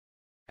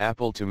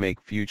Apple to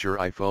make future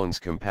iPhones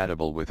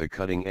compatible with a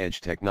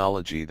cutting-edge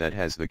technology that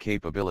has the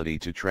capability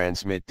to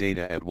transmit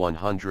data at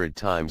 100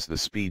 times the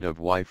speed of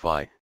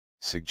Wi-Fi,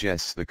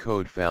 suggests the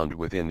code found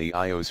within the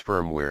iOS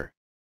firmware.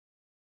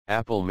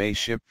 Apple may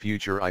ship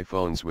future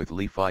iPhones with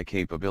Li-Fi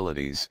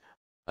capabilities,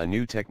 a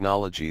new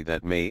technology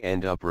that may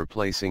end up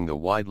replacing the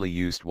widely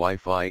used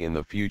Wi-Fi in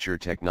the future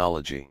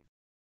technology.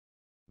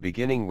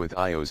 Beginning with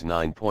iOS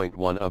 9.1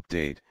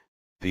 update,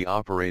 the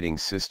operating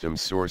system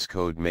source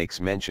code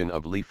makes mention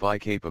of Li-Fi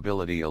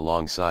capability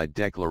alongside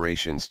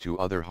declarations to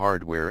other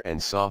hardware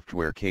and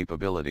software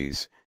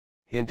capabilities,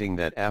 hinting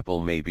that Apple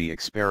may be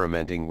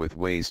experimenting with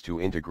ways to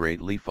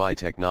integrate Li-Fi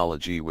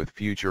technology with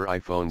future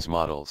iPhones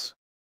models.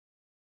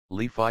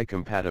 Li-Fi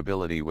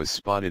compatibility was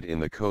spotted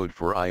in the code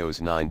for iOS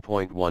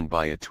 9.1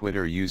 by a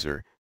Twitter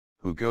user,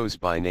 who goes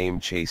by name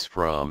Chase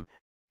From,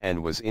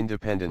 and was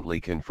independently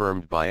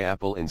confirmed by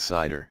Apple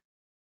Insider.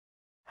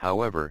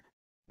 However,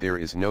 there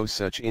is no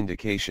such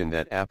indication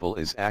that Apple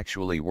is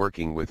actually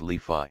working with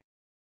Li-Fi.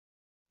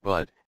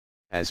 But,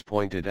 as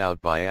pointed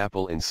out by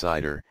Apple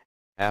Insider,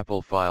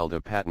 Apple filed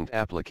a patent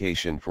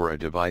application for a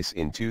device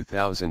in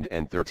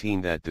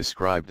 2013 that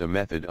described a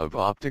method of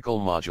optical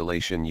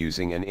modulation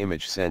using an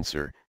image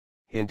sensor,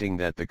 hinting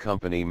that the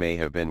company may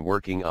have been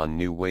working on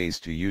new ways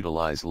to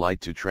utilize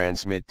light to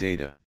transmit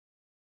data.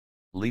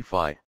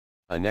 Li-Fi,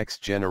 a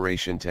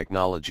next-generation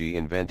technology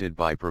invented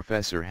by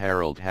Professor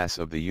Harold Hass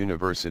of the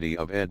University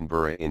of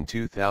Edinburgh in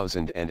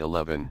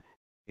 2011,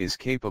 is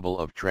capable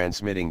of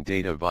transmitting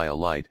data via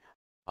light,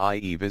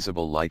 i.e.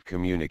 visible light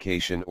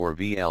communication or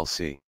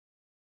VLC.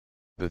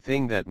 The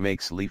thing that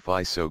makes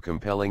Li-Fi so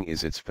compelling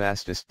is its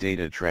fastest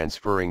data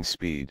transferring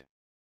speed.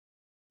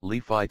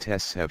 Li-Fi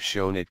tests have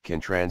shown it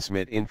can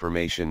transmit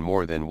information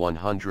more than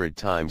 100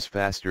 times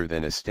faster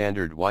than a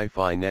standard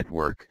Wi-Fi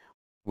network,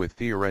 with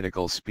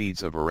theoretical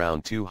speeds of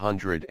around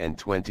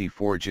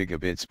 224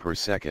 gigabits per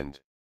second.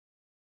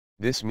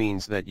 This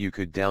means that you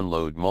could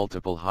download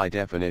multiple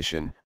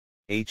high-definition,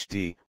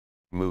 HD,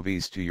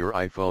 movies to your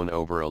iPhone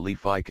over a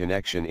Li-Fi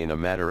connection in a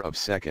matter of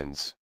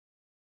seconds.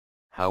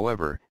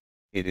 However,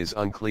 it is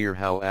unclear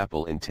how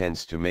Apple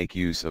intends to make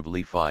use of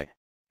Li-Fi,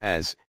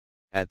 as,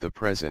 at the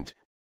present,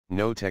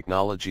 no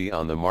technology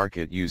on the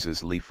market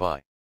uses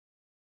Li-Fi.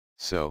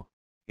 So,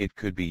 it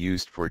could be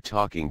used for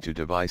talking to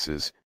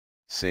devices,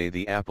 say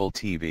the Apple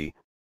TV,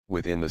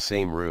 within the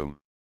same room.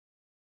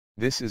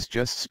 This is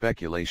just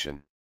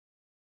speculation.